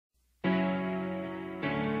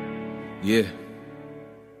Yeah,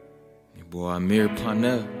 your boy Amir,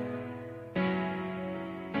 Ponel.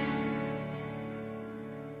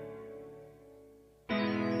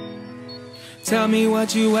 Tell me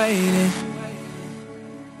what you waiting.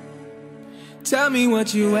 Tell me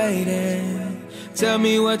what you waiting. Tell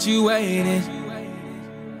me what you waiting.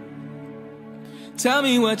 Tell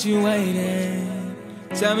me what you waiting.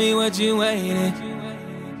 Tell me what you waiting.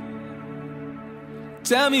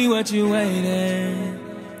 Tell me what you waiting.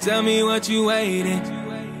 Tell me what you waiting.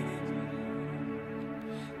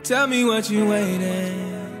 Tell me what you waiting.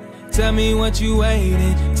 Tell me what you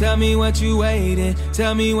waiting. Tell me what you waiting.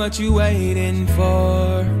 Tell me what you waiting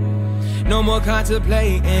for. No more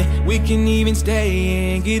contemplating, we can even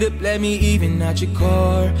stay in. Get up, let me even out your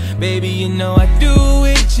core. Baby, you know I do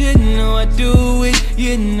it, you know I do it,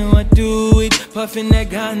 you know I do it. Puffin' that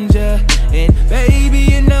ganja, and baby,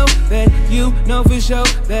 you know that you know for sure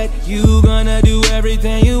that you gonna do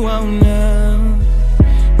everything you wanna.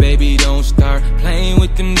 Baby, don't start playing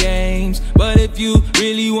with them games, but if you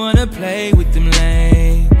really wanna play with them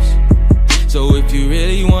lames. So if you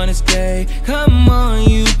really wanna stay, come on,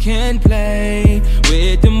 you can play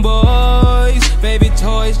with them boys. Baby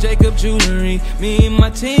toys, Jacob jewelry. Me and my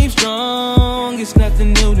team strong, it's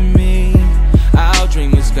nothing new to me. I'll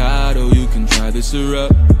drink Moscato, you can try this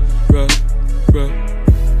syrup.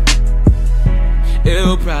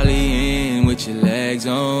 It'll probably end with your legs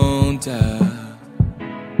on top.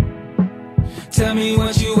 Tell me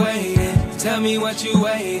what you waiting. Tell me what you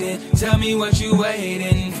waiting. Tell me what you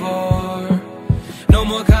waiting for. No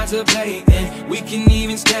more contemplating, we can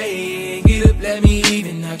even stay in. Get up, let me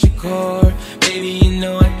even out your core. Baby, you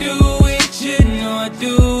know I do it, you know I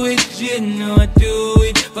do it, you know I do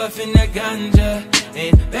it. Puffin' that ganja,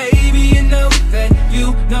 and baby, you know that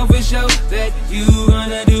you know for sure that you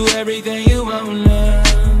gonna do everything you wanna.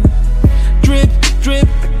 Drip, drip,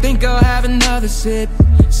 I think I'll have another sip.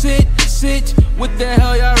 Sit, sit, what the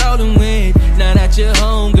hell y'all rollin' with? Now that you're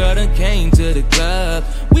home, girl, done came to the club.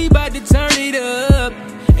 We bout to turn it up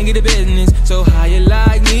and get the business. So how you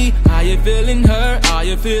like me? How you feelin' hurt? Are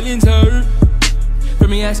your feelings hurt? For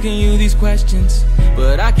me asking you these questions,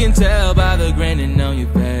 but I can tell by the grinning on your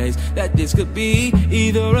face that this could be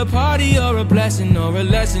either a party or a blessing or a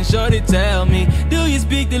lesson. Shorty, tell me, do you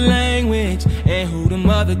speak the language? And who them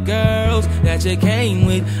other girls that you came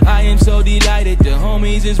with? I am so delighted, the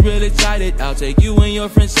homies is real excited. I'll take you and your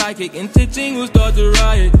friend psychic and Ting will start to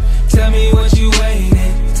riot. Tell me what you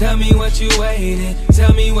waiting. Tell me what you waiting.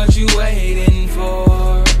 Tell me what you waiting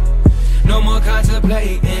for. No more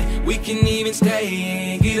contemplating, we can even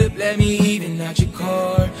stay in. Get up, let me even out your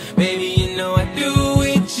core. Baby, you know I do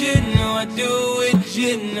it, you know I do it,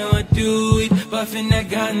 you know I do it. Puffin' that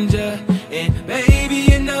ganja, and baby,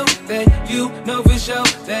 you know that you know for sure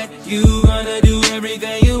that you gonna do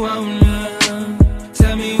everything you wanna.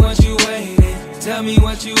 Tell me what you waiting, tell me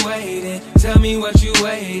what you waiting, tell me what you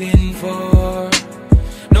waiting for.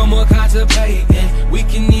 No more contemplating, we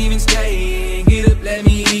can even stay in. Get up, let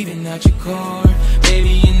me even out your core.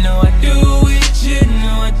 Baby, you know I do it, you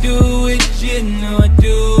know I do it, you know I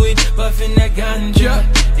do it. Puffin' that ganja,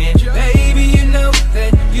 and baby, you know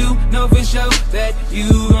that you know for sure that you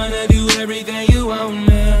gonna do everything you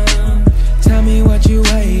wanna. Tell me what you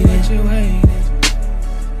waiting.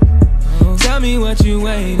 Tell me what you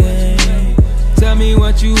waiting. Tell me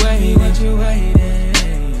what you waiting.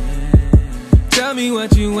 Tell me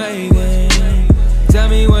what you waiting. Tell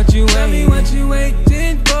me what you waiting. Tell me what you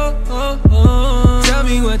waiting for. Tell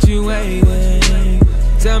me what you waiting.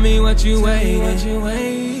 Tell me what you waiting.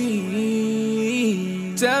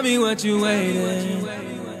 Tell me what you waiting.